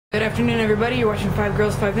Good afternoon, everybody. You're watching 5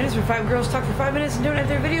 Girls 5 Minutes, where 5 girls talk for 5 minutes and don't have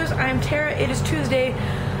their videos. I'm Tara. It is Tuesday,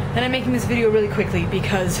 and I'm making this video really quickly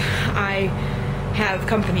because I have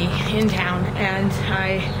company in town, and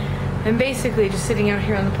I am basically just sitting out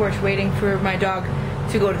here on the porch waiting for my dog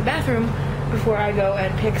to go to the bathroom before I go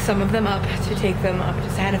and pick some of them up to take them up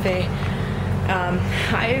to Santa Fe.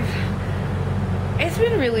 It's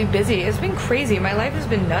been really busy. It's been crazy. My life has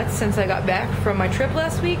been nuts since I got back from my trip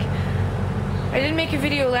last week. I didn't make a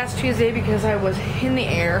video last Tuesday because I was in the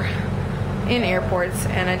air, in airports,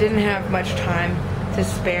 and I didn't have much time to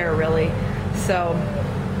spare, really. So,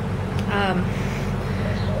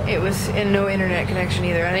 it was in no internet connection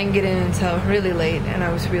either. I didn't get in until really late, and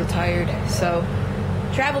I was real tired. So,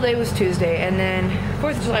 travel day was Tuesday, and then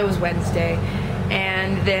 4th of July was Wednesday.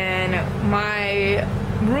 And then my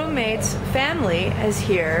roommate's family is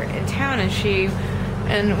here in town,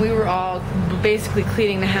 and we were all basically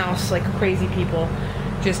cleaning the house like crazy people,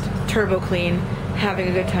 just turbo clean, having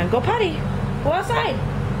a good time. Go potty, go outside,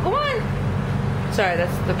 go on. Sorry,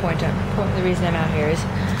 that's the point. The reason I'm out here is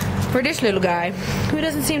for this little guy who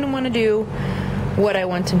doesn't seem to want to do what I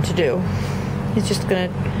want him to do. He's just gonna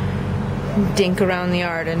dink around the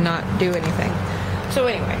yard and not do anything. So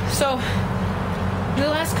anyway, the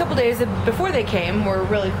last couple days before they came were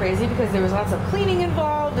really crazy because there was lots of cleaning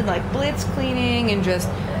involved and like blitz cleaning and just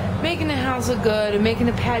making the house look good and making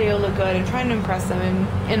the patio look good and trying to impress them.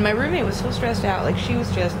 And my roommate was so stressed out. Like, she was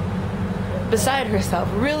just beside herself,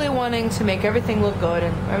 really wanting to make everything look good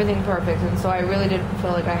and everything perfect. And so I really didn't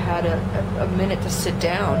feel like I had a minute to sit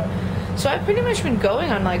down. So I've pretty much been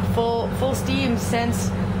going on like full steam since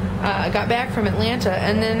I got back from Atlanta.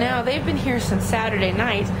 And then now they've been here since Saturday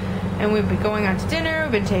night. And we've been going out to dinner,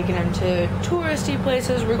 we've been taking them to touristy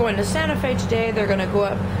places. We're going to Santa Fe today. They're going to go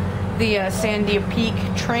up the Sandia Peak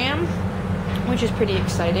tram, which is pretty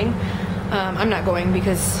exciting. I'm not going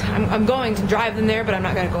because I'm going to drive them there, but I'm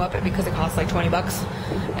not going to go up it because it costs like $20.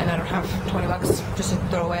 And I don't have $20 just to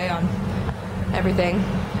throw away on everything,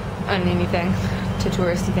 on anything, to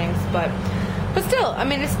touristy things. But still, I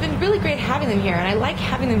mean, it's been really great having them here. And I like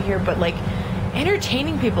having them here, but like,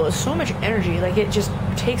 entertaining people is so much energy. Like, it just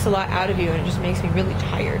takes a lot out of you, and it just makes me really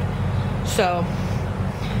tired. So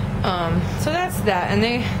that's that. And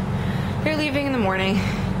they're leaving in the morning.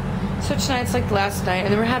 So tonight's like the last night,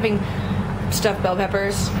 and then we're having stuffed bell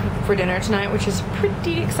peppers for dinner tonight, which is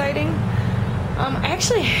pretty exciting. I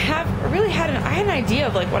actually had an idea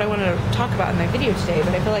of like what I wanted to talk about in my video today,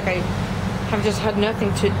 but I feel like I have just had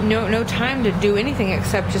no time to do anything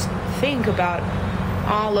except just think about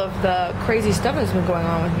all of the crazy stuff that's been going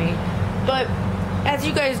on with me. But as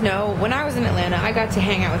you guys know, when I was in Atlanta, I got to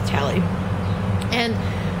hang out with Tally, and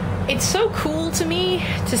it's so cool to me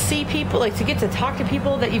to see people, like, to get to talk to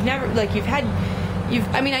people that you've never, like, I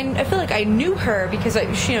feel like I knew her because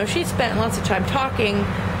she spent lots of time talking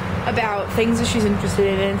about things that she's interested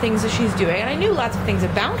in and things that she's doing, and I knew lots of things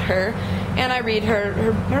about her, and I read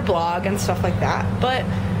her blog and stuff like that. But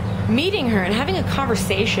meeting her and having a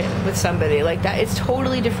conversation with somebody like that, it's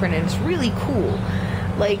totally different, and it's really cool.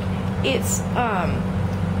 Like, it's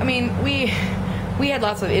we had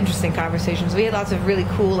lots of interesting conversations. We had lots of really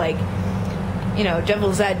cool, like,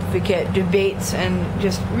 devil's advocate debates and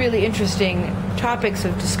just really interesting topics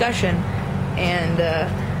of discussion, and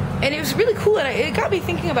it was really cool. And it got me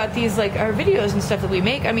thinking about these, like, our videos and stuff that we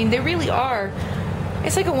make. I mean, they really are,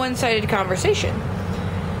 it's like a one-sided conversation.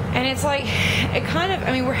 And it's like,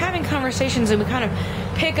 we're having conversations, and we kind of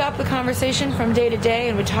pick up the conversation from day to day,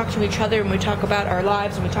 and we talk to each other, and we talk about our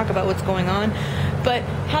lives, and we talk about what's going on. But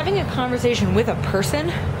having a conversation with a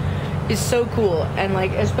person is so cool. And,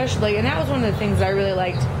 like, especially, and that was one of the things that I really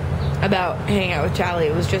liked about hanging out with Tally.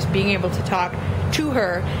 It was just being able to talk to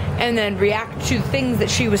her and then react to things that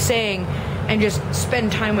she was saying and just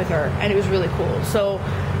spend time with her. And it was really cool. So,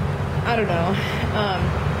 I don't know.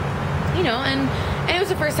 And it was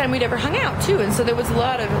the first time we'd ever hung out too, and so there was a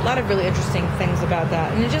lot of really interesting things about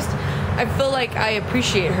that. And I feel like I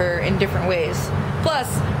appreciate her in different ways. Plus,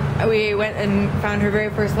 we went and found her very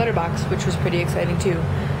first letterbox, which was pretty exciting too.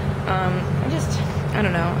 I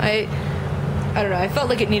don't know. I felt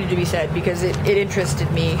like it needed to be said because it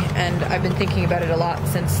interested me, and I've been thinking about it a lot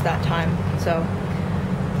since that time. So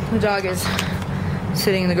the dog is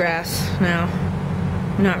sitting in the grass now,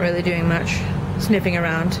 not really doing much, sniffing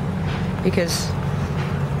around, because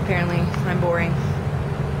apparently I'm boring.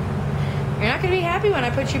 You're not going to be happy when I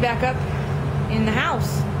put you back up in the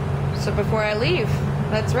house. So before I leave,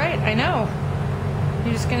 that's right, I know.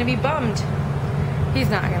 You're just going to be bummed. He's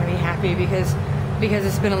not going to be happy because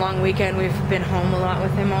it's been a long weekend. We've been home a lot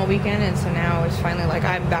with him all weekend, and so now it's finally like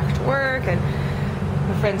I'm back to work, and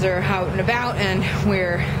my friends are out and about, and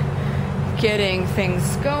we're getting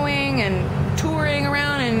things going and touring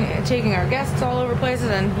around and taking our guests all over places,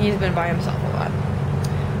 and he's been by himself a lot.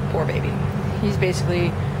 Poor baby. He's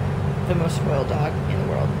basically the most spoiled dog in the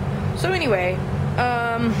world. So anyway,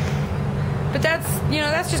 but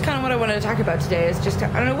that's just kind of what I wanted to talk about today. Is just,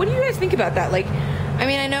 I don't know, what do you guys think about that? Like, I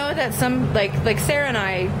mean, I know that some, like Sarah and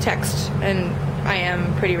I text, and I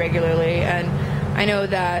am pretty regularly, and I know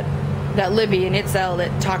that Libby and Itzel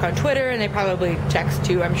that talk on Twitter, and they probably text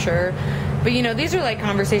too, I'm sure. But, you know, these are like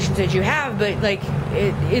conversations that you have, but like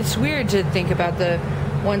it's weird to think about the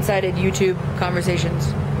one-sided YouTube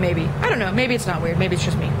conversations, maybe. I don't know, maybe it's not weird, maybe it's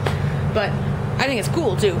just me. But I think it's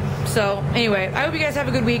cool too. So anyway, I hope you guys have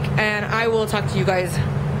a good week, and I will talk to you guys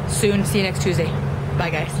soon. See you next Tuesday. Bye,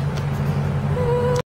 guys.